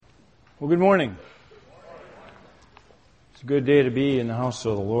Well, good morning. It's a good day to be in the house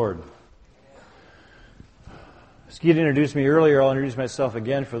of the Lord. Skeet introduced me earlier. I'll introduce myself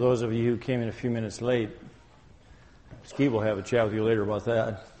again for those of you who came in a few minutes late. Skeet will have a chat with you later about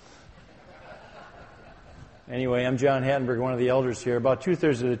that. Anyway, I'm John Hattenberg, one of the elders here. About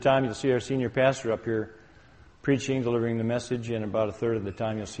 2/3 of the time you'll see our senior pastor up here preaching, delivering the message, and about 1/3 of the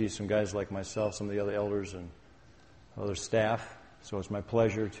time you'll see some guys like myself, some of the other elders and other staff. So it's my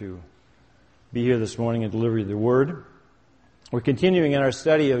pleasure to be here this morning and deliver you the Word. We're continuing in our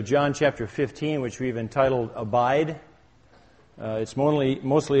study of John chapter 15, which we've entitled Abide. It's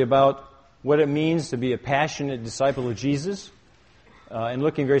mostly about what it means to be a passionate disciple of Jesus, and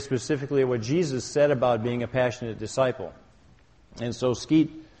looking very specifically at what Jesus said about being a passionate disciple. And so Skeet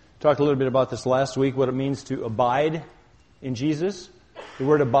talked a little bit about this last week, what it means to abide in Jesus. The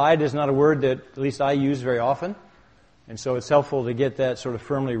word abide is not a word that at least I use very often. And so it's helpful to get that sort of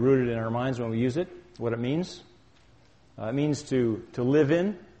firmly rooted in our minds when we use it, what it means. It means to live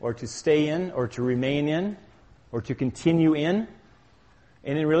in, or to stay in, or to remain in, or to continue in.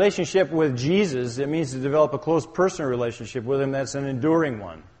 And in relationship with Jesus, it means to develop a close personal relationship with Him that's an enduring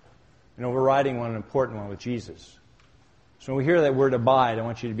one, an overriding one, an important one with Jesus. So when we hear that word abide, I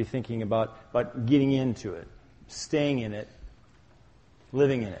want you to be thinking about getting into it, staying in it,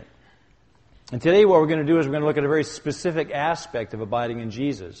 living in it. And today what we're going to do is we're going to look at a very specific aspect of abiding in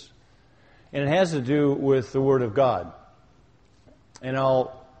Jesus. And it has to do with the Word of God. And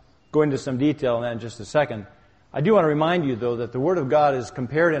I'll go into some detail on that in just a second. I do want to remind you, though, that the Word of God is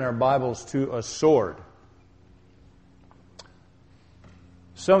compared in our Bibles to a sword.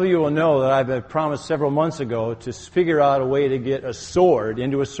 Some of you will know that I've promised several months ago to figure out a way to get a sword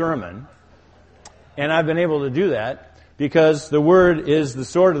into a sermon. And I've been able to do that because the Word is the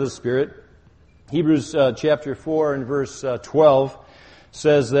sword of the Spirit. Hebrews chapter 4 and verse 12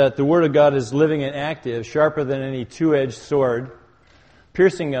 says that the Word of God is living and active, sharper than any two-edged sword,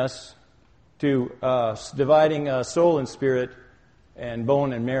 piercing us to dividing soul and spirit and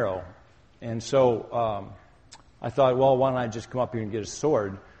bone and marrow. And so I thought, well, why don't I just come up here and get a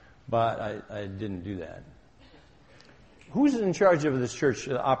sword? But I didn't do that. Who's in charge of this church,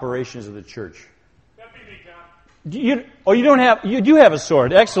 the operations of the church? That'd be me, John. You do have a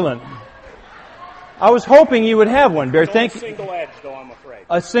sword. Excellent. I was hoping you would have one, Bear. Thank you. Single edge, though, I'm afraid.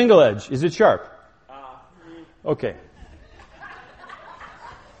 A single edge. Is it sharp? Okay.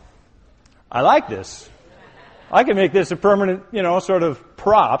 I like this. I can make this a permanent, sort of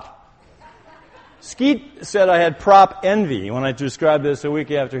prop. Skeet said I had prop envy when I described this a week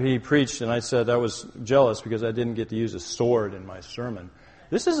after he preached, and I said I was jealous because I didn't get to use a sword in my sermon.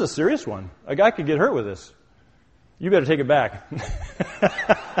 This is a serious one. A guy could get hurt with this. You better take it back.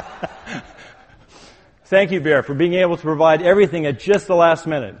 Thank you, Bear, for being able to provide everything at just the last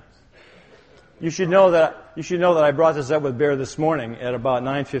minute. You should know that I brought this up with Bear this morning at about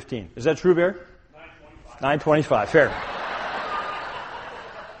 9:15. Is that true, Bear? 9:25. Fair.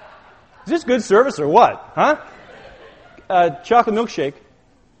 Is this good service or what? Huh? Chocolate milkshake?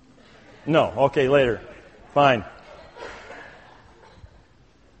 No. Okay, later. Fine.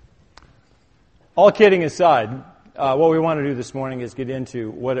 All kidding aside, what we want to do this morning is get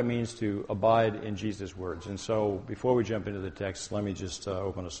into what it means to abide in Jesus' words. And so, before we jump into the text, let me just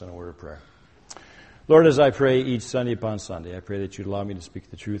open us in a word of prayer. Lord, as I pray each Sunday upon Sunday, I pray that you'd allow me to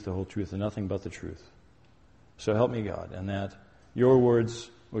speak the truth, the whole truth, and nothing but the truth. So help me, God, and that your words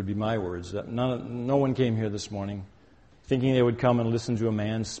would be my words, that no one came here this morning thinking they would come and listen to a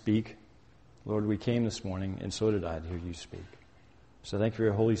man speak. Lord, we came this morning, and so did I, to hear you speak. So thank you for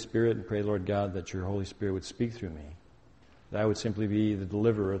your Holy Spirit, and pray, Lord God, that your Holy Spirit would speak through me, that I would simply be the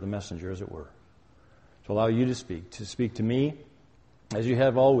deliverer, the messenger, as it were, to allow you to speak to me, as you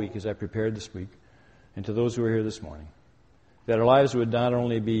have all week as I prepared this week, and to those who are here this morning, that our lives would not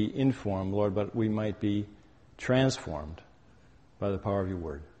only be informed, Lord, but we might be transformed by the power of your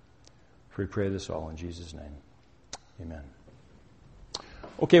word. For we pray this all in Jesus' name. Amen.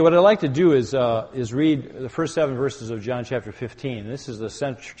 Okay, what I'd like to do is read the first 7 verses of John chapter 15. This is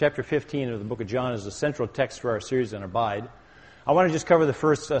chapter 15 of the book of John is the central text for our series on Abide. I want to just cover the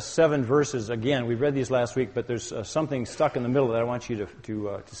first 7 verses again. We've read these last week, but there's something stuck in the middle that I want you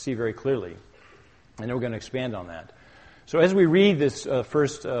to see very clearly. And then we're going to expand on that. So as we read this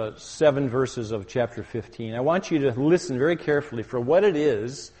first 7 verses of chapter 15, I want you to listen very carefully for what it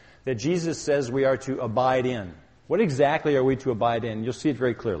is that Jesus says we are to abide in. What exactly are we to abide in? You'll see it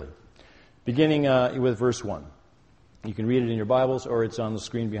very clearly. Beginning with verse 1. You can read it in your Bibles or it's on the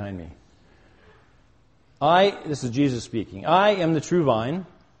screen behind me. This is Jesus speaking, I am the true vine,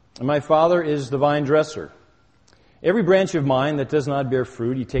 and my Father is the vine dresser. Every branch of mine that does not bear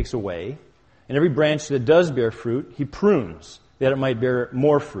fruit, he takes away. And every branch that does bear fruit, he prunes, that it might bear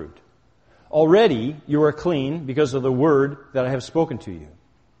more fruit. Already you are clean because of the word that I have spoken to you.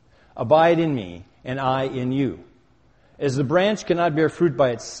 Abide in me, and I in you. As the branch cannot bear fruit by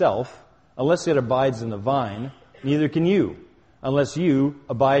itself, unless it abides in the vine, neither can you, unless you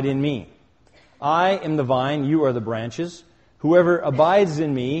abide in me. I am the vine, you are the branches. Whoever abides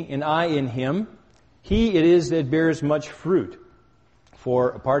in me, and I in him, he it is that bears much fruit. For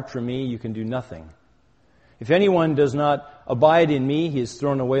apart from me, you can do nothing. If anyone does not abide in me, he is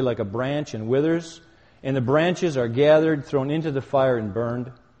thrown away like a branch and withers, and the branches are gathered, thrown into the fire and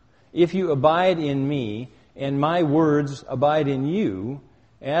burned. If you abide in me, and my words abide in you,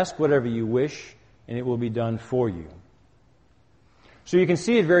 ask whatever you wish, and it will be done for you. So you can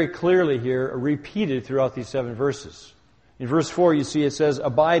see it very clearly here, repeated throughout these 7 verses. In verse 4, you see it says,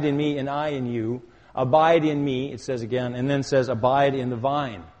 abide in me, and I in you. Abide in me, it says again, and then says, abide in the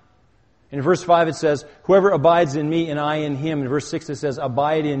vine. In verse 5 it says, whoever abides in me and I in him. In verse 6 it says,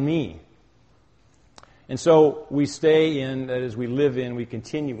 abide in me. And so we stay in, that is, we live in, we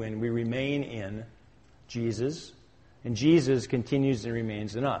continue in, we remain in Jesus, and Jesus continues and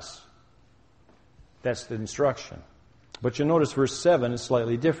remains in us. That's the instruction. But you'll notice verse 7 is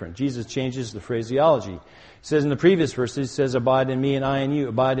slightly different. Jesus changes the phraseology. It says in the previous verses, it says, abide in me and I in you,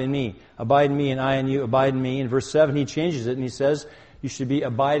 abide in me. Abide in me and I in you, abide in me. In verse 7 he changes it and he says, you should be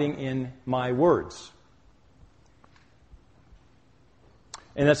abiding in my words.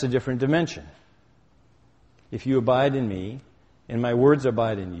 And that's a different dimension. If you abide in me and my words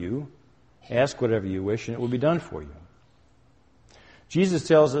abide in you, ask whatever you wish and it will be done for you. Jesus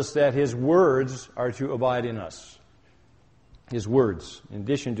tells us that his words are to abide in us. His words. In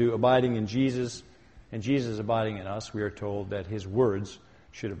addition to abiding in Jesus and Jesus abiding in us, we are told that his words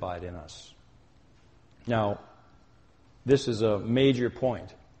should abide in us. Now, this is a major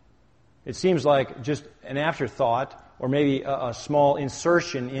point. It seems like just an afterthought or maybe a small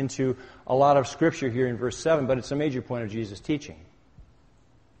insertion into a lot of Scripture here in verse 7, but it's a major point of Jesus' teaching.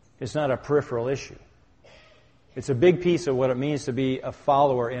 It's not a peripheral issue. It's a big piece of what it means to be a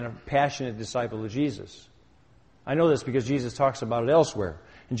follower and a passionate disciple of Jesus. I know this because Jesus talks about it elsewhere.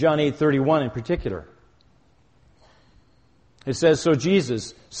 In John 8:31 in particular. It says, so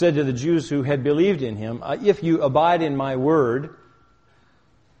Jesus said to the Jews who had believed in him, if you abide in my word,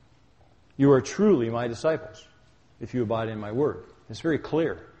 you are truly my disciples. If you abide in my word. It's very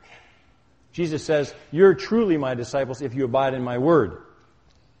clear. Jesus says, you're truly my disciples if you abide in my word.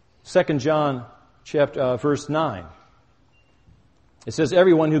 2 John verse 9. It says,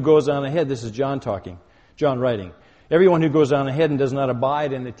 everyone who goes on ahead, this is John talking, John writing, everyone who goes on ahead and does not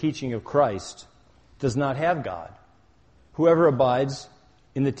abide in the teaching of Christ does not have God. Whoever abides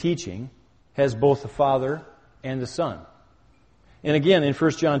in the teaching has both the Father and the Son. And again, in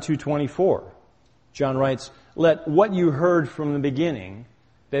 1 John 2:24, John writes, let what you heard from the beginning,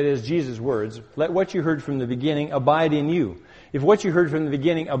 that is Jesus' words, let what you heard from the beginning abide in you. If what you heard from the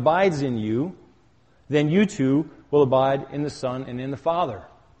beginning abides in you, then you too will abide in the Son and in the Father.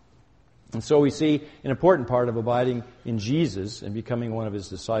 And so we see an important part of abiding in Jesus and becoming one of his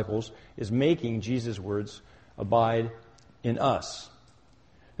disciples is making Jesus' words abide in us.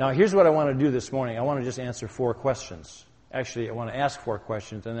 Now, here's what I want to do this morning. I want to just answer 4 questions. Actually, I want to ask 4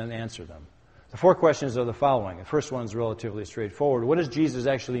 questions and then answer them. The 4 questions are the following. The first one is relatively straightforward. What does Jesus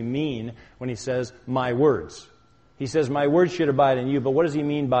actually mean when he says, my words? He says, my words should abide in you, but what does he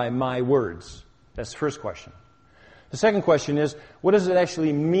mean by my words? That's the first question. The second question is, what does it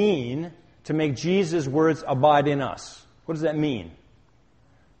actually mean to make Jesus' words abide in us? What does that mean?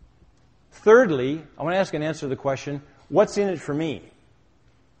 Thirdly, I want to ask and answer the question, what's in it for me?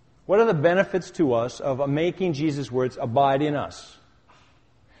 What are the benefits to us of making Jesus' words abide in us?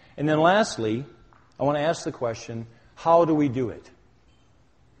 And then lastly, I want to ask the question, how do we do it?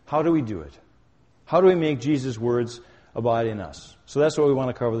 How do we do it? How do we make Jesus' words abide in us? So that's what we want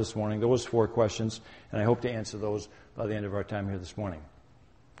to cover this morning, those 4 questions, and I hope to answer those by the end of our time here this morning.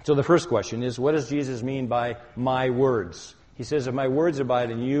 So the first question is, what does Jesus mean by my words? He says, if my words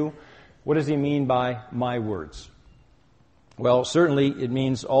abide in you, what does he mean by my words? Well, certainly it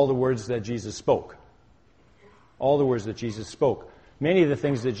means all the words that Jesus spoke. All the words that Jesus spoke. Many of the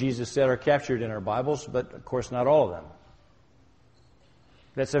things that Jesus said are captured in our Bibles, but of course not all of them.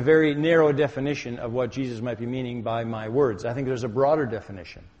 That's a very narrow definition of what Jesus might be meaning by my words. I think there's a broader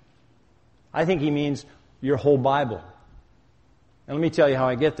definition. I think he means your whole Bible. And let me tell you how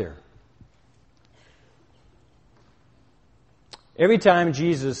I get there. Every time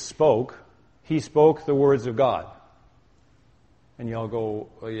Jesus spoke, he spoke the words of God. And you all go,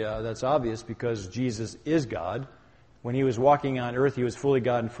 oh yeah, that's obvious because Jesus is God. When he was walking on earth, he was fully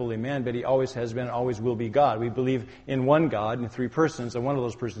God and fully man, but he always has been and always will be God. We believe in one God in three persons, and one of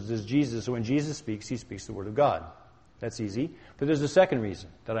those persons is Jesus. So when Jesus speaks, he speaks the Word of God. That's easy. But there's a second reason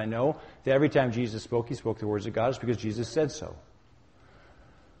that I know that every time Jesus spoke, he spoke the words of God. It's because Jesus said so.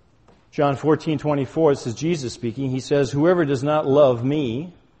 John 14:24, it says, Jesus speaking, he says, whoever does not love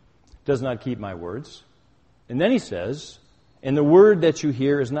me does not keep my words. And then he says, and the word that you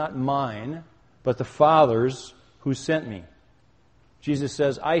hear is not mine, but the Father's who sent me. Jesus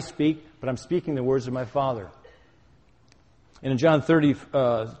says, I speak, but I'm speaking the words of my Father. And in John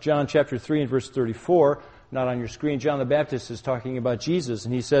chapter 3 and verse 34, not on your screen, John the Baptist is talking about Jesus,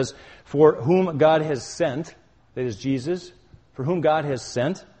 and he says, for whom God has sent, that is Jesus, for whom God has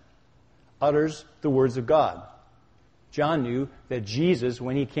sent, utters the words of God. John knew that Jesus,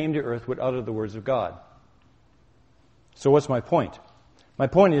 when he came to earth, would utter the words of God. So what's my point? My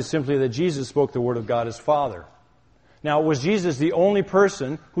point is simply that Jesus spoke the word of God as Father. Now, was Jesus the only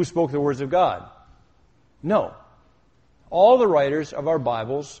person who spoke the words of God? No. All the writers of our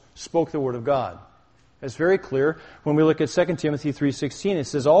Bibles spoke the word of God. It's very clear when we look at 2 Timothy 3:16. It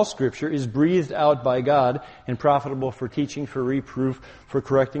says, all Scripture is breathed out by God and profitable for teaching, for reproof, for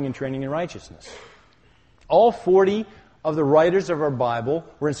correcting and training in righteousness. All 40 of the writers of our Bible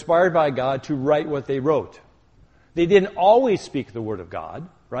were inspired by God to write what they wrote. They didn't always speak the Word of God,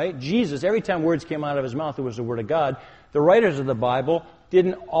 right? Jesus, every time words came out of his mouth, it was the Word of God. The writers of the Bible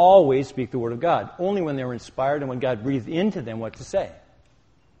didn't always speak the Word of God, only when they were inspired and when God breathed into them what to say.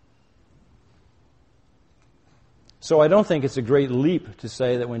 So I don't think it's a great leap to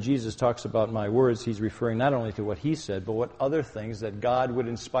say that when Jesus talks about my words, he's referring not only to what he said, but what other things that God would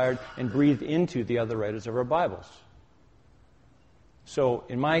inspire and breathe into the other writers of our Bibles. So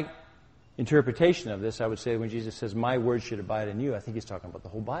in my interpretation of this, I would say when Jesus says, my word should abide in you, I think he's talking about the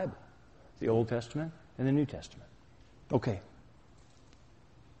whole Bible, the Old Testament and the New Testament. Okay.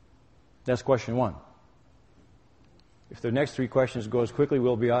 That's question one. If the next three questions go as quickly,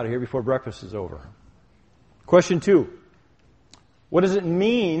 we'll be out of here before breakfast is over. Question two. What does it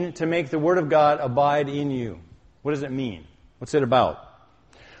mean to make the Word of God abide in you? What does it mean? What's it about?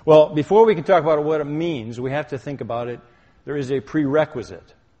 Well, before we can talk about what it means, we have to think about it. There is a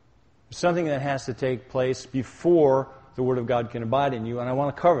prerequisite. Something that has to take place before the Word of God can abide in you, and I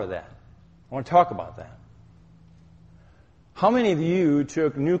want to cover that. I want to talk about that. How many of you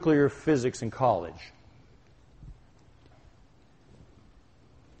took nuclear physics in college?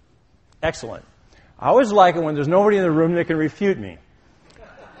 Excellent. I always like it when there's nobody in the room that can refute me.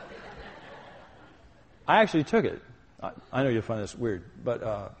 I actually took it. I know you'll find this weird,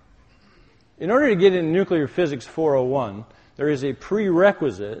 but in order to get into Nuclear Physics 401, there is a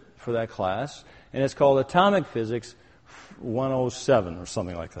prerequisite for that class, and it's called Atomic Physics 107 or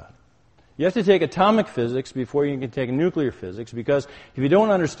something like that. You have to take atomic physics before you can take nuclear physics, because if you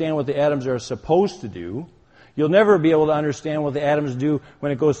don't understand what the atoms are supposed to do, you'll never be able to understand what the atoms do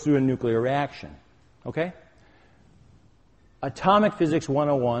when it goes through a nuclear reaction. Okay? Atomic Physics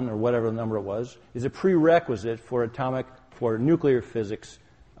 101, or whatever the number it was, is a prerequisite for Nuclear Physics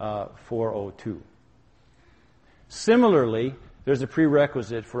 402. Similarly, there's a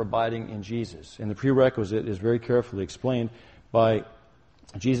prerequisite for abiding in Jesus, and the prerequisite is very carefully explained by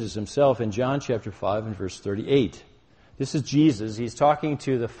Jesus himself in John chapter 5 and verse 38. This is Jesus. He's talking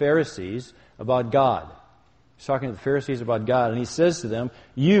to the Pharisees about God. He's talking to the Pharisees about God, and he says to them,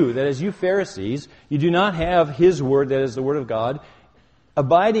 you, that is you Pharisees, you do not have his word, that is the word of God,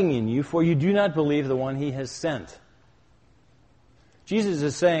 abiding in you, for you do not believe the one he has sent. Jesus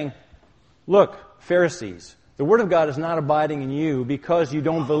is saying, look, Pharisees, the word of God is not abiding in you because you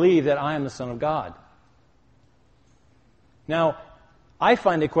don't believe that I am the Son of God. Now, I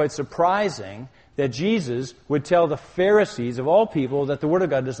find it quite surprising that Jesus would tell the Pharisees, of all people, that the Word of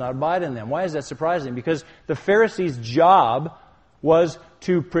God does not abide in them. Why is that surprising? Because the Pharisees' job was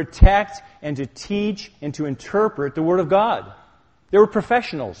to protect and to teach and to interpret the Word of God. They were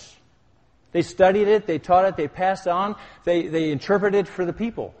professionals. They studied it, they taught it, they passed on, they interpreted it for the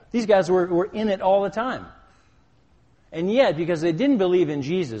people. These guys were in it all the time. And yet, because they didn't believe in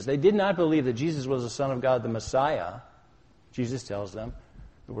Jesus, they did not believe that Jesus was the Son of God, the Messiah, Jesus tells them,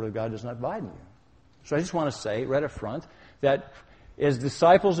 the Word of God does not abide in you. So I just want to say, right up front, that as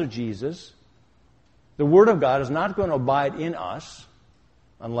disciples of Jesus, the Word of God is not going to abide in us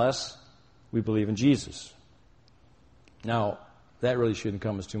unless we believe in Jesus. Now, that really shouldn't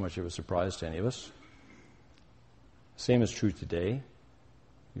come as too much of a surprise to any of us. Same is true today.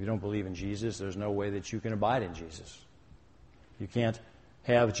 If you don't believe in Jesus, there's no way that you can abide in Jesus. You can't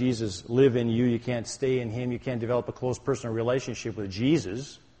have Jesus live in you. You can't stay in Him. You can't develop a close personal relationship with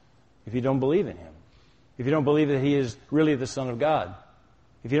Jesus if you don't believe in Him. if you don't believe that He is really the Son of God,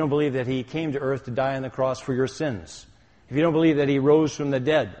 if you don't believe that He came to earth to die on the cross for your sins, if you don't believe that He rose from the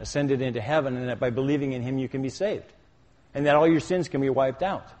dead, ascended into heaven, and that by believing in Him you can be saved, and that all your sins can be wiped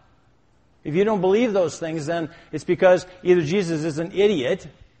out. If you don't believe those things, then it's because either Jesus is an idiot,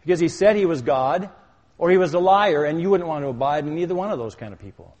 because He said He was God, or He was a liar, and you wouldn't want to abide in either one of those kind of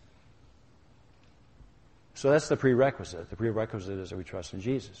people. So that's the prerequisite. The prerequisite is that we trust in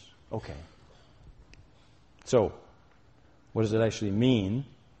Jesus. Okay. So, what does it actually mean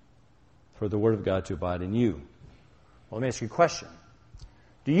for the Word of God to abide in you? Well, let me ask you a question.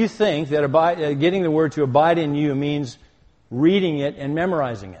 Do you think that getting the Word to abide in you means reading it and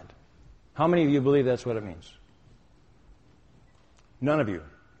memorizing it? How many of you believe that's what it means? None of you.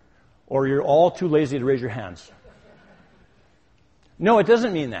 Or you're all too lazy to raise your hands. No, it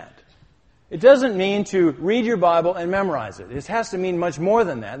doesn't mean that. It doesn't mean to read your Bible and memorize it. It has to mean much more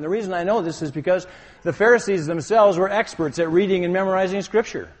than that. And the reason I know this is because the Pharisees themselves were experts at reading and memorizing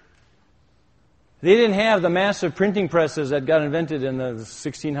Scripture. They didn't have the massive printing presses that got invented in the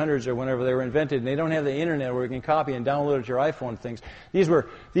 1600s or whenever they were invented. And they don't have the internet where you can copy and download it to your iPhone things. These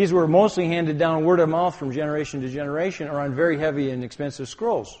were mostly handed down word of mouth from generation to generation or on very heavy and expensive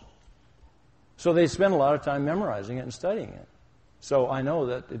scrolls. So they spent a lot of time memorizing it and studying it. So I know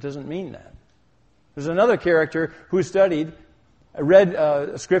that it doesn't mean that. There's another character who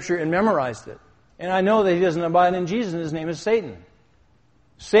read Scripture and memorized it. And I know that he doesn't abide in Jesus, and his name is Satan.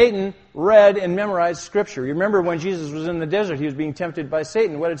 Satan read and memorized Scripture. You remember when Jesus was in the desert, he was being tempted by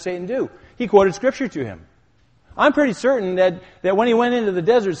Satan. What did Satan do? He quoted Scripture to him. I'm pretty certain that when he went into the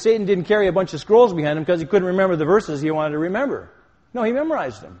desert, Satan didn't carry a bunch of scrolls behind him because he couldn't remember the verses he wanted to remember. No, he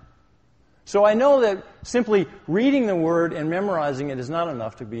memorized them. So I know that simply reading the Word and memorizing it is not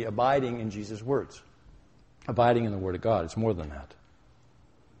enough to be abiding in Jesus' words. Abiding in the Word of God. It's more than that.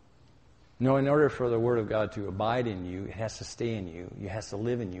 No, in order for the Word of God to abide in you, it has to stay in you. It has to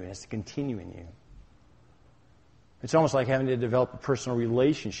live in you. It has to continue in you. It's almost like having to develop a personal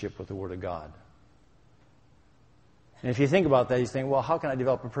relationship with the Word of God. And if you think about that, you think, well, how can I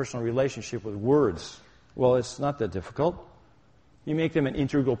develop a personal relationship with words? Well, it's not that difficult. You make them an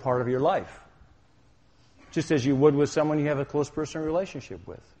integral part of your life. Just as you would with someone you have a close personal relationship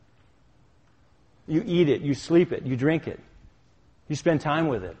with. You eat it, you sleep it, you drink it. You spend time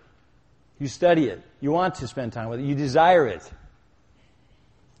with it. You study it. You want to spend time with it. You desire it.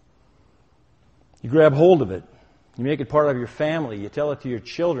 You grab hold of it. You make it part of your family. You tell it to your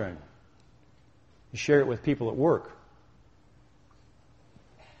children. You share it with people at work.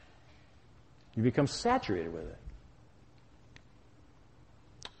 You become saturated with it.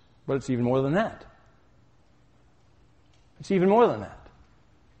 But it's even more than that. It's even more than that.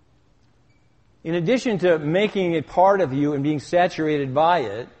 In addition to making it part of you and being saturated by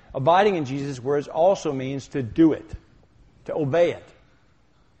it, abiding in Jesus' words also means to do it, to obey it.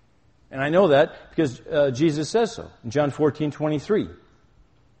 And I know that because Jesus says so in John 14:23.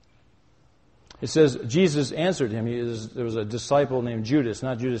 It says, Jesus answered him. There was a disciple named Judas,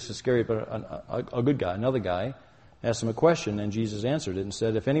 not Judas Iscariot, but a good guy, another guy, asked him a question, and Jesus answered it and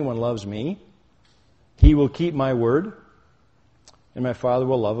said, if anyone loves me, he will keep my word, and my Father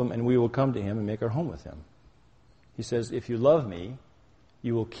will love him, and we will come to him and make our home with him. He says, if you love me,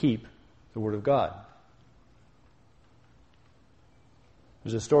 you will keep the word of God.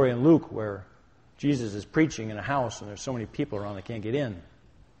 There's a story in Luke where Jesus is preaching in a house, and there's so many people around they can't get in.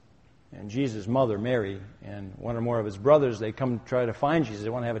 And Jesus' mother, Mary, and one or more of his brothers, they come try to find Jesus. They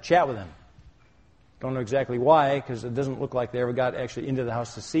want to have a chat with him. Don't know exactly why, because it doesn't look like they ever got actually into the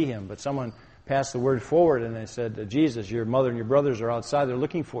house to see him. But someone passed the word forward, and they said, Jesus, your mother and your brothers are outside. They're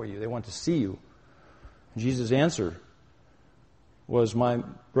looking for you. They want to see you. And Jesus' answer was, my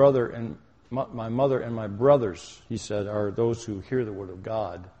brother and my mother and my brothers, he said, are those who hear the word of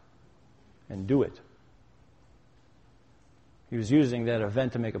God and do it. He was using that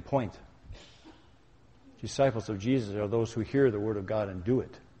event to make a point. Disciples of Jesus are those who hear the word of God and do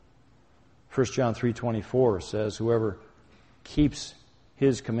it. 1 John 3:24 says, whoever keeps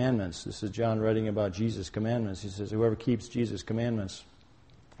his commandments, this is John writing about Jesus' commandments, he says, whoever keeps Jesus' commandments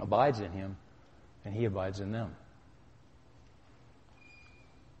abides in him, and he abides in them.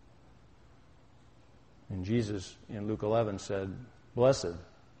 And Jesus in Luke 11 said, blessed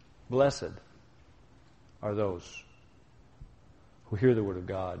are those who hear the word of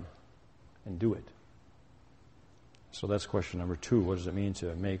God and do it. So that's question number 2. What does it mean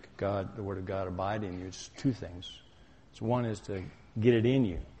to make God, the word of God, abide in you? It's 2 things. One is to get it in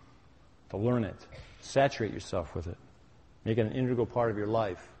you, to learn it, saturate yourself with it, make it an integral part of your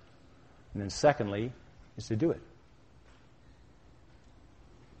life. And then secondly, is to do it.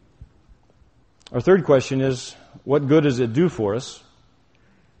 Our third question is, what good does it do for us?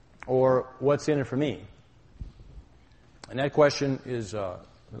 Or what's in it for me? And that question is,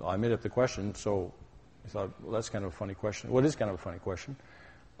 I made up the question, so I thought, well, that's kind of a funny question. Well, it is kind of a funny question.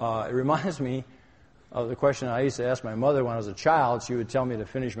 It reminds me of the question I used to ask my mother when I was a child. She would tell me to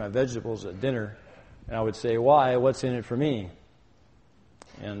finish my vegetables at dinner, and I would say, why? What's in it for me?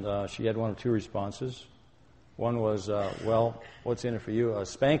 And she had one of two responses. One was, well, what's in it for you? A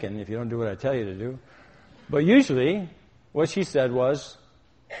spanking if you don't do what I tell you to do. But usually, what she said was,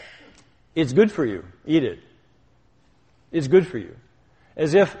 it's good for you. Eat it. It's good for you.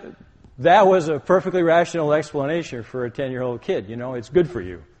 As if that was a perfectly rational explanation for a 10-year-old kid. You know, it's good for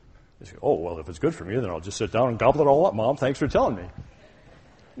you. They say, oh, well, if it's good for me, then I'll just sit down and gobble it all up, Mom. Thanks for telling me.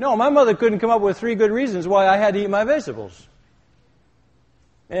 No, my mother couldn't come up with 3 good reasons why I had to eat my vegetables.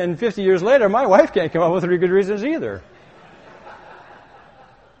 And 50 years later, my wife can't come up with 3 good reasons either.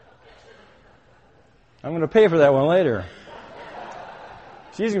 I'm going to pay for that one later.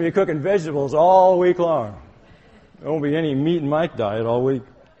 She's going to be cooking vegetables all week long. There won't be any meat in my diet all week.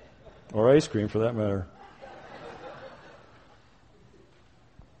 Or ice cream, for that matter.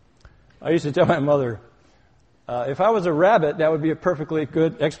 I used to tell my mother, if I was a rabbit, that would be a perfectly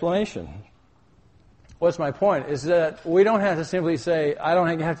good explanation. What's my point? Is that we don't have to simply say, I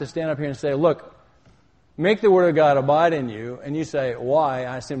don't have to stand up here and say, look, make the Word of God abide in you, and you say, why?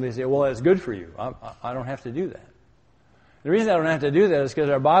 I simply say, well, it's good for you. I don't have to do that. The reason I don't have to do that is because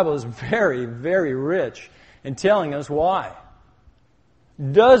our Bible is very, very rich in telling us why.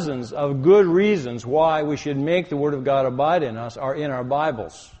 Dozens of good reasons why we should make the Word of God abide in us are in our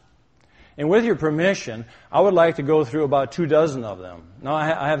Bibles. And with your permission, I would like to go through about 24 of them. Now,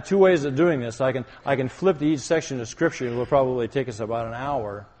 I have 2 ways of doing this. I can flip to each section of Scripture. It will probably take us about an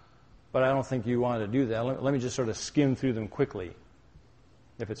hour, but I don't think you want to do that. Let me just sort of skim through them quickly,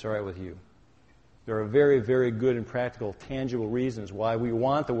 if it's all right with you. There are very, very good and practical, tangible reasons why we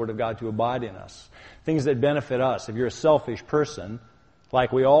want the Word of God to abide in us. Things that benefit us. If you're a selfish person,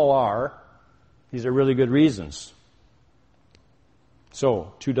 like we all are, these are really good reasons.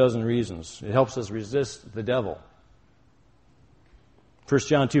 So, 24 reasons. It helps us resist the devil. 1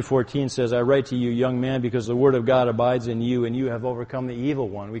 John 2:14 says, I write to you, young man, because the Word of God abides in you, and you have overcome the evil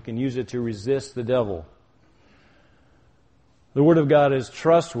one. We can use it to resist the devil. The Word of God is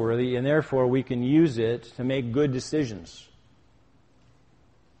trustworthy, and therefore we can use it to make good decisions.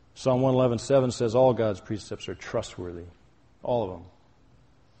 Psalm 111:7 says all God's precepts are trustworthy. All of them.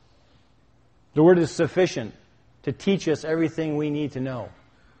 The Word is sufficient to teach us everything we need to know.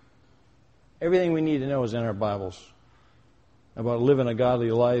 Everything we need to know is in our Bibles. About living a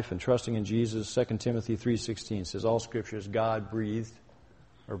godly life and trusting in Jesus. 2 Timothy 3:16 says all Scripture is God-breathed,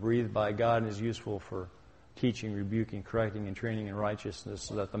 or breathed by God, and is useful for teaching, rebuking, correcting, and training in righteousness,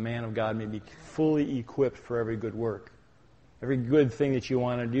 so that the man of God may be fully equipped for every good work. Every good thing that you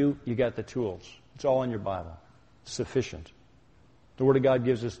want to do, you got the tools. It's all in your Bible. It's sufficient. The Word of God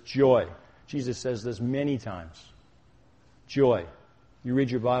gives us joy. Jesus says this many times. Joy. You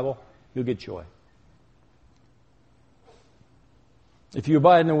read your Bible, you'll get joy. If you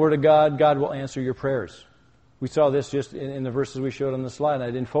abide in the Word of God, God will answer your prayers. We saw this just in the verses we showed on the slide, and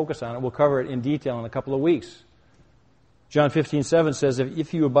I didn't focus on it. We'll cover it in detail in a couple of weeks. John 15:7 says,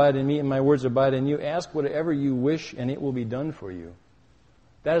 if you abide in me and my words abide in you, ask whatever you wish and it will be done for you.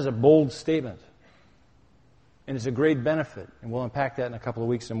 That is a bold statement. And it's a great benefit. And we'll unpack that in a couple of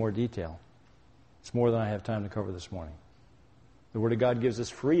weeks in more detail. It's more than I have time to cover this morning. The Word of God gives us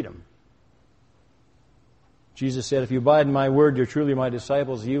freedom. Jesus said, if you abide in my word, you're truly my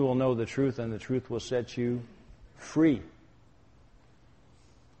disciples. You will know the truth, and the truth will set you free.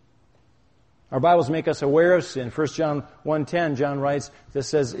 Our Bibles make us aware of sin. 1 John 1:10, John writes, that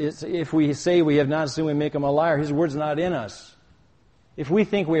says, if we say we have not sinned, we make him a liar. His word's not in us. If we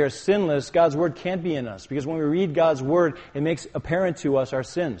think we are sinless, God's word can't be in us. Because when we read God's word, it makes apparent to us our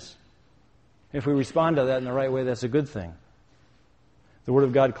sins. If we respond to that in the right way, that's a good thing. The Word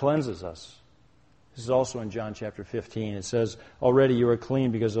of God cleanses us. This is also in John chapter 15. It says, already you are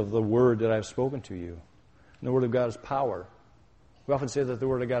clean because of the Word that I have spoken to you. And the Word of God is power. We often say that the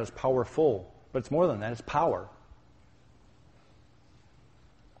Word of God is powerful, but it's more than that. It's power.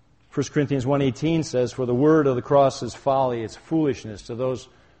 1 Corinthians 1:18 says, for the word of the cross is folly, it's foolishness to those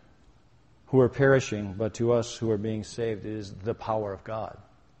who are perishing, but to us who are being saved, it is the power of God.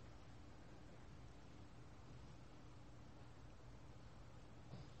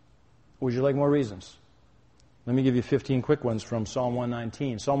 Would you like more reasons? Let me give you 15 quick ones from Psalm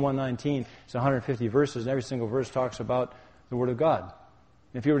 119. Psalm 119 is 150 verses, and every single verse talks about the Word of God.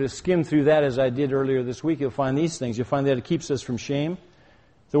 If you were to skim through that as I did earlier this week, you'll find these things. You'll find that it keeps us from shame.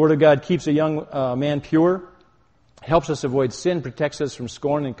 The Word of God keeps a young man pure, helps us avoid sin, protects us from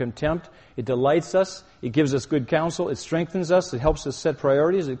scorn and contempt. It delights us. It gives us good counsel. It strengthens us. It helps us set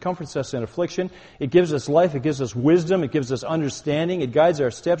priorities. It comforts us in affliction. It gives us life. It gives us wisdom. It gives us understanding. It guides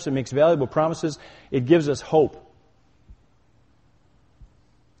our steps. It makes valuable promises. It gives us hope.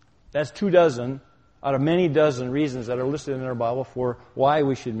 That's 24 out of many dozen reasons that are listed in our Bible for why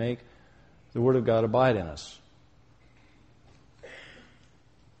we should make the Word of God abide in us.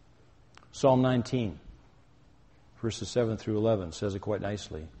 Psalm 19, verses 7 through 11 says it quite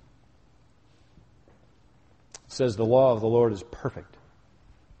nicely. It says, "The law of the Lord is perfect,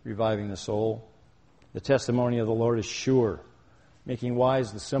 reviving the soul. The testimony of the Lord is sure, making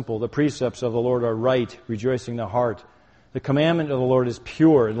wise the simple. The precepts of the Lord are right, rejoicing the heart. The commandment of the Lord is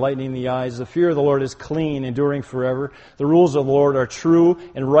pure, enlightening the eyes. The fear of the Lord is clean, enduring forever. The rules of the Lord are true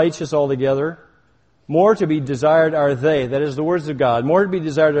and righteous altogether. More to be desired are they," that is the words of God, "more to be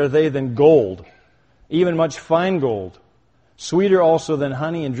desired are they than gold, even much fine gold. Sweeter also than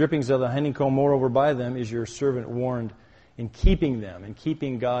honey and drippings of the honeycomb. Moreover, by them is your servant warned. In keeping them, in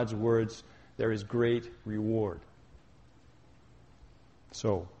keeping God's words, there is great reward."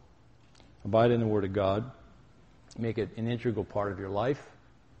 So, abide in the Word of God. Make it an integral part of your life.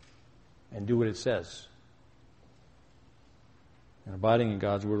 And do what it says. And abiding in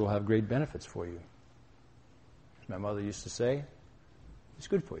God's Word will have great benefits for you. As my mother used to say, it's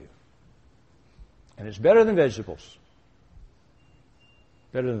good for you. And it's better than vegetables.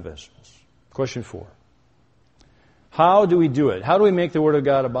 Better than vegetables. Question 4. How do we do it? How do we make the Word of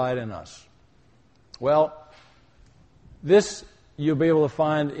God abide in us? Well, this you'll be able to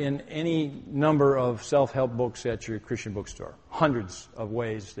find in any number of self-help books at your Christian bookstore. Hundreds of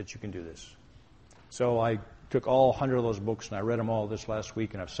ways that you can do this. So I took all 100 of those books and I read them all this last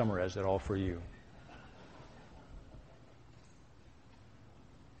week and I've summarized it all for you.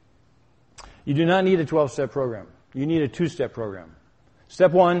 You do not need a 12-step program. You need a 2-step program.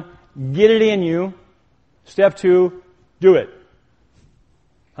 Step 1, get it in you. Step 2, do it.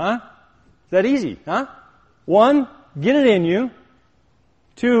 Huh? Is that easy? Huh? 1, get it in you.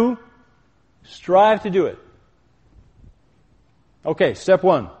 2, strive to do it. Okay, step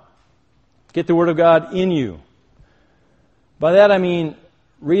 1. Get the Word of God in you. By that I mean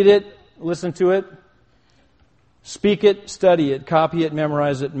read it, listen to it, speak it, study it, copy it,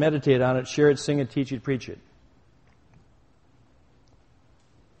 memorize it, meditate on it, share it, sing it, teach it, preach it.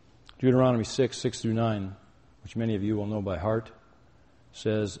 Deuteronomy 6:6-9, which many of you will know by heart,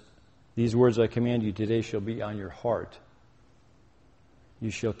 says, "These words I command you today shall be on your heart. You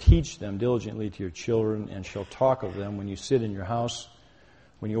shall teach them diligently to your children and shall talk of them when you sit in your house,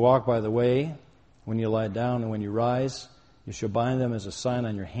 when you walk by the way, when you lie down and when you rise. You shall bind them as a sign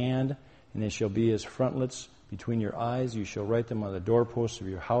on your hand, and they shall be as frontlets between your eyes. You shall write them on the doorposts of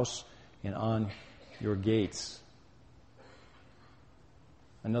your house and on your gates."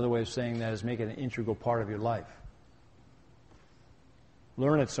 Another way of saying that is make it an integral part of your life.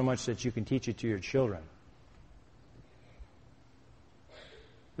 Learn it so much that you can teach it to your children.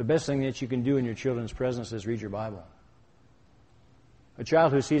 The best thing that you can do in your children's presence is read your Bible. A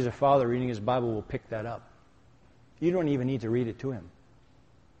child who sees a father reading his Bible will pick that up. You don't even need to read it to him.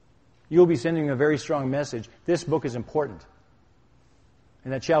 You'll be sending a very strong message. This book is important.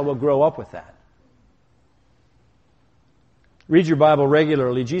 And that child will grow up with that. Read your Bible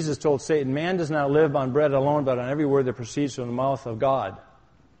regularly. Jesus told Satan, "Man does not live on bread alone, but on every word that proceeds from the mouth of God."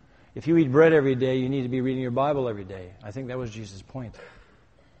 If you eat bread every day, you need to be reading your Bible every day. I think that was Jesus' point.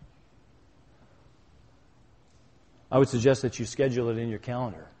 I would suggest that you schedule it in your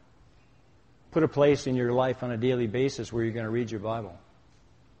calendar. Put a place in your life on a daily basis where you're going to read your Bible.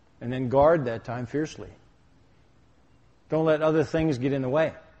 And then guard that time fiercely. Don't let other things get in the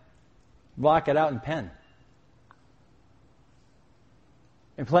way. Block it out in pen.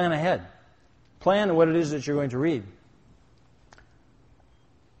 And plan ahead. Plan what it is that you're going to read.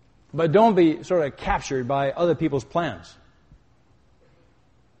 But don't be sort of captured by other people's plans.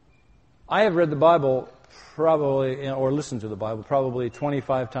 I have read the Bible probably, or listened to the Bible probably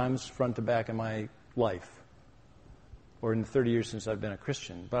 25 times front to back in my life, or in the 30 years since I've been a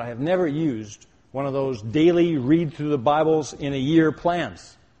Christian. But I have never used one of those daily read through the Bibles in a year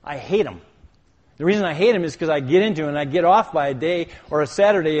plans. I hate them. The reason I hate them is because I get into it and I get off by a day or a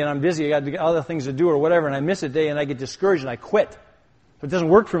Saturday and I'm busy, I got other things to do or whatever, and I miss a day and I get discouraged and I quit. So it doesn't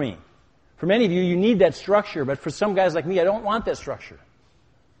work for me. For many of you, you need that structure, but for some guys like me, I don't want that structure.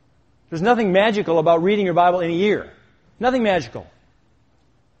 There's nothing magical about reading your Bible in a year. Nothing magical.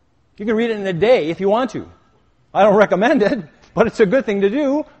 You can read it in a day if you want to. I don't recommend it, but it's a good thing to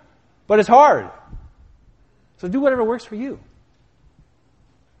do, but it's hard. So do whatever works for you.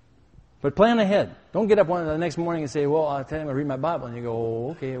 But plan ahead. Don't get up the next morning and say, well, I'll tell you I'm going to read my Bible. And you go,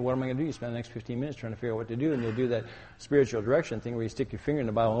 oh, okay, what am I going to do? You spend the next 15 minutes trying to figure out what to do. And you'll do that spiritual direction thing where you stick your finger in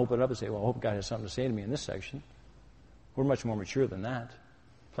the Bible and open it up and say, well, I hope God has something to say to me in this section. We're much more mature than that.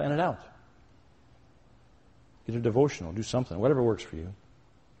 Plan it out. Get a devotional. Do something. Whatever works for you.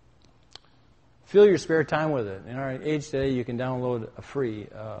 Fill your spare time with it. In our age today, you can download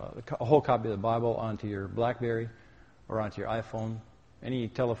a whole copy of the Bible onto your BlackBerry or onto your iPhone. Any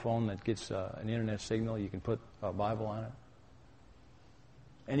telephone that gets an internet signal, you can put a Bible on it.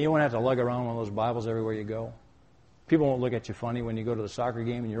 And you won't have to lug around one of those Bibles everywhere you go. People won't look at you funny when you go to the soccer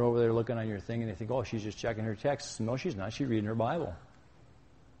game and you're over there looking on your thing and they think, oh, she's just checking her texts. No, she's not. She's reading her Bible.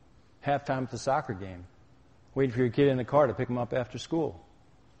 Halftime at the soccer game. Waiting for your kid in the car to pick him up after school.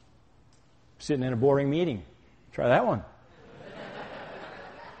 Sitting in a boring meeting. Try that one.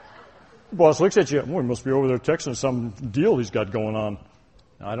 Boss looks at you. Oh, he must be over there texting some deal he's got going on.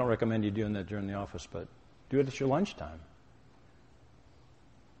 Now, I don't recommend you doing that during the office, but do it at your lunchtime.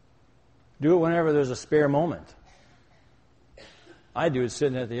 Do it whenever there's a spare moment. I do it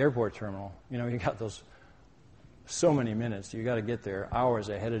sitting at the airport terminal. You know, you got those so many minutes. You got to get there hours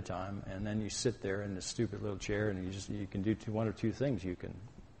ahead of time, and then you sit there in this stupid little chair, and you can do one or two things. You can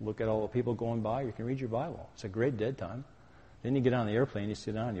look at all the people going by. You can read your Bible. It's a great dead time. Then you get on the airplane, you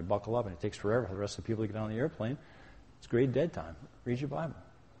sit down, you buckle up, and it takes forever for the rest of the people to get on the airplane. It's great dead time. Read your Bible.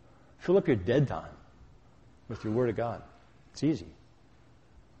 Fill up your dead time with your Word of God. It's easy.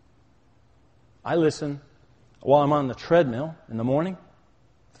 I listen while I'm on the treadmill in the morning,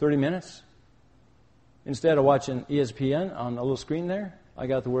 30 minutes. Instead of watching ESPN on a little screen there, I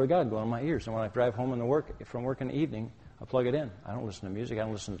got the Word of God going in my ears. And when I drive home from work in the evening, I plug it in. I don't listen to music. I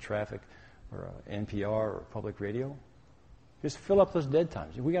don't listen to traffic or NPR or public radio. Just fill up those dead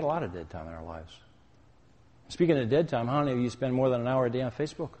times. We got a lot of dead time in our lives. Speaking of dead time, how many of you spend more than an hour a day on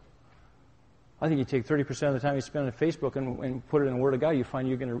Facebook? I think you take 30% of the time you spend on Facebook and put it in the Word of God, you find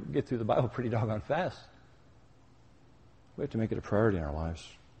you're going to get through the Bible pretty doggone fast. We have to make it a priority in our lives.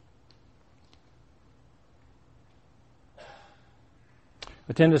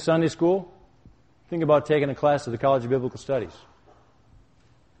 Attend a Sunday school. Think about taking a class at the College of Biblical Studies.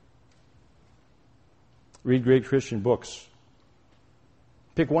 Read great Christian books.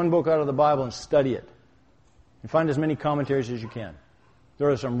 Pick one book out of the Bible and study it. And find as many commentaries as you can. There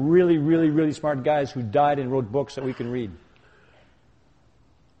are some really, really, really smart guys who died and wrote books that we can read.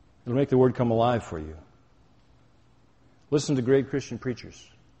 It'll make the Word come alive for you. Listen to great Christian preachers.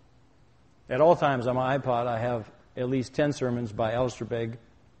 At all times on my iPod, I have at least 10 sermons by Alistair Begg,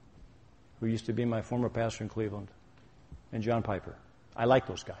 who used to be my former pastor in Cleveland, and John Piper. I like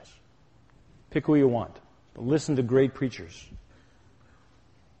those guys. Pick who you want. But listen to great preachers.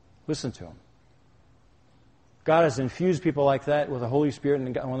 Listen to them. God has infused people like that with the Holy Spirit,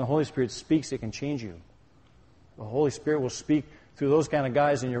 and when the Holy Spirit speaks, it can change you. The Holy Spirit will speak through those kind of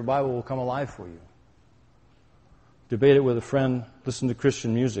guys, and your Bible will come alive for you. Debate it with a friend. Listen to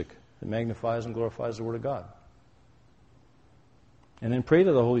Christian music that magnifies and glorifies the Word of God. And then pray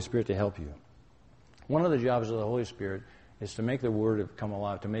to the Holy Spirit to help you. One of the jobs of the Holy Spirit is to make the Word come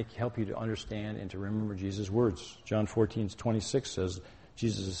alive, to help you to understand and to remember Jesus' words. John 14:26 says,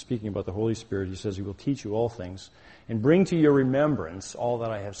 Jesus is speaking about the Holy Spirit. He says, He will teach you all things and bring to your remembrance all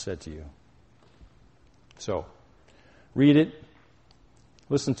that I have said to you. So, read it,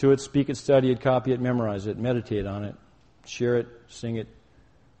 listen to it, speak it, study it, copy it, memorize it, meditate on it, share it, sing it,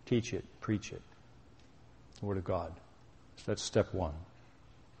 teach it, preach it. The Word of God. So that's step one.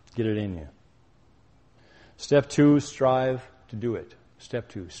 Get it in you. Step two, strive to do it. Step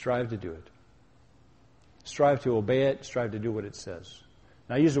two, strive to do it. Strive to obey it, strive to do what it says.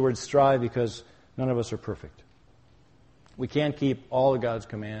 Now, I use the word strive because none of us are perfect. We can't keep all of God's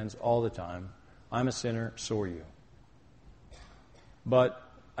commands all the time. I'm a sinner, so are you. But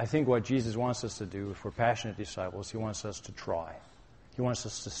I think what Jesus wants us to do, if we're passionate disciples, He wants us to try. He wants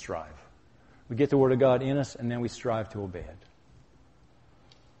us to strive. We get the Word of God in us, and then we strive to obey it.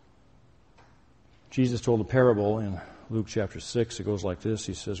 Jesus told a parable in Luke chapter 6. It goes like this.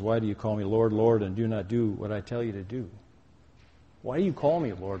 He says, why do you call me Lord, Lord, and do not do what I tell you to do? Why do you call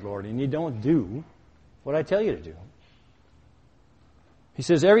me Lord, Lord, and you don't do what I tell you to do? He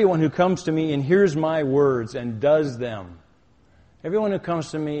says, everyone who comes to me and hears my words and does them, everyone who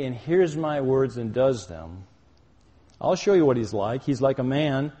comes to me and hears my words and does them, I'll show you what he's like. He's like a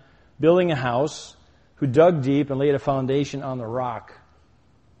man building a house who dug deep and laid a foundation on the rock.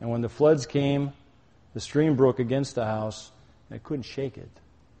 And when the floods came, the stream broke against the house, and it couldn't shake it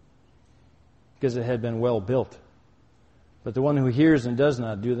because it had been well built. But the one who hears and does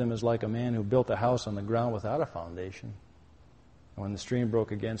not do them is like a man who built a house on the ground without a foundation. And when the stream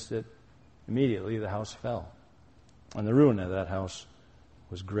broke against it, Immediately the house fell, and the ruin of that house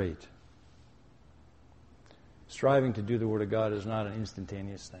was great. Striving to do the Word of God is not an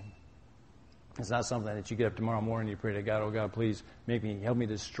instantaneous thing. It's not something that you get up tomorrow morning and you pray to God, oh God, please help me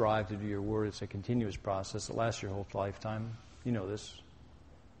to strive to do your Word. It's a continuous process that lasts your whole lifetime. You know this.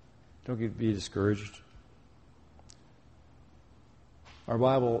 Don't be discouraged. Our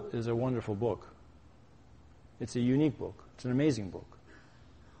Bible is a wonderful book. It's a unique book. It's an amazing book.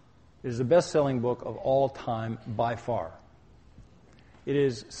 It is the best-selling book of all time by far. It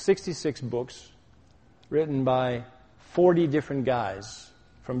is 66 books written by 40 different guys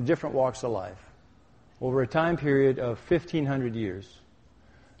from different walks of life over a time period of 1,500 years.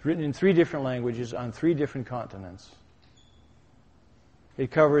 It's written in 3 different languages on 3 different continents.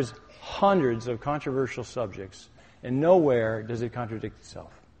 It covers hundreds of controversial subjects, and nowhere does it contradict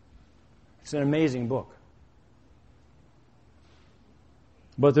itself. It's an amazing book.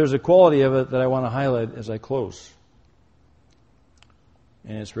 But there's a quality of it that I want to highlight as I close.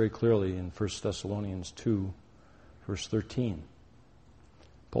 And it's very clearly in 1 Thessalonians 2, verse 13.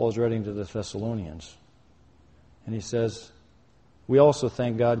 Paul is writing to the Thessalonians, and he says, we also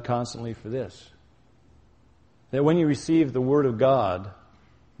thank God constantly for this, that when you received the Word of God,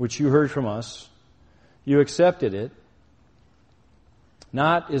 which you heard from us, you accepted it,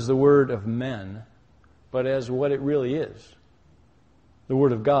 not as the word of men, but as what it really is, the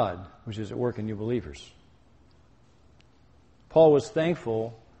Word of God, which is at work in you believers. Paul was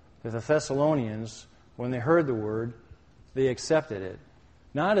thankful that the Thessalonians, when they heard the Word, they accepted it.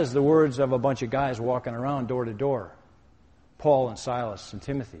 Not as the words of a bunch of guys walking around door to door, Paul and Silas and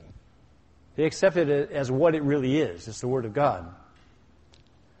Timothy. They accepted it as what it really is. It's the Word of God.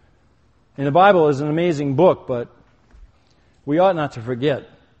 And the Bible is an amazing book, but we ought not to forget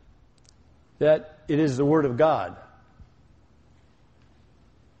that it is the Word of God.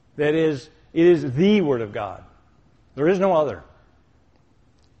 That is, it is the Word of God. There is no other.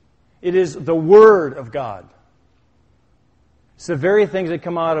 It is the Word of God. It's the very things that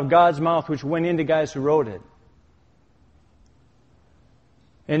come out of God's mouth which went into guys who wrote it.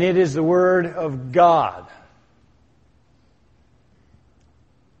 And it is the Word of God.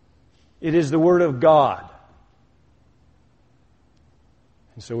 It is the Word of God.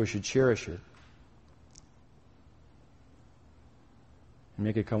 And so we should cherish it and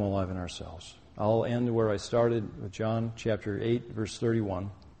make it come alive in ourselves. I'll end where I started with John chapter 8, verse 31.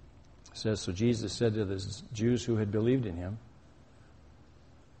 It says, so Jesus said to the Jews who had believed in him,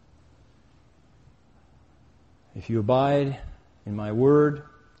 if you abide in my word,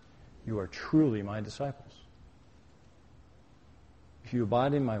 you are truly my disciples. If you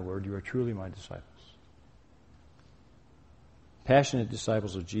abide in my word, you are truly my disciples. Passionate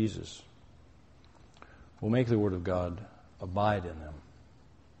disciples of Jesus will make the Word of God abide in them.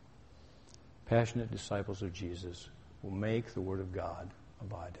 Passionate disciples of Jesus will make the Word of God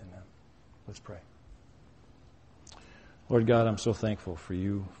abide in them. Let's pray. Lord God, I'm so thankful for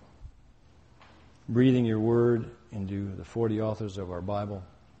you breathing your Word into the 40 authors of our Bible.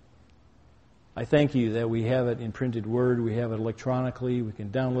 I thank you that we have it in printed Word, we have it electronically, we can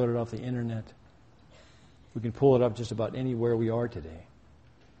download it off the internet. We can pull it up just about anywhere we are today.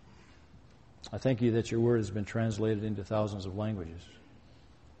 I thank you that your Word has been translated into thousands of languages.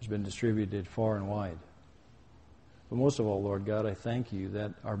 It's been distributed far and wide. But most of all, Lord God, I thank you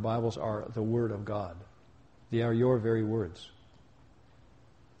that our Bibles are the Word of God. They are your very words.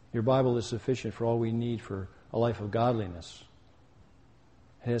 Your Bible is sufficient for all we need for a life of godliness.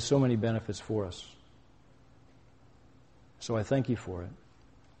 It has so many benefits for us. So I thank you for it.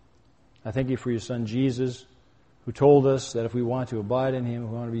 I thank you for your Son Jesus, who told us that if we want to abide in him,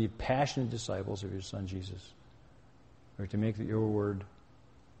 we want to be passionate disciples of your Son Jesus, or to make your word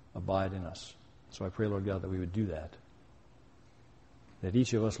abide in us. So I pray, Lord God, that we would do that. That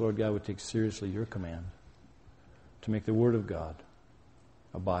each of us, Lord God, would take seriously your command to make the Word of God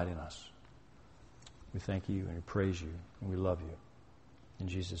abide in us. We thank you and we praise you and we love you. In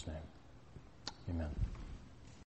Jesus' name, amen.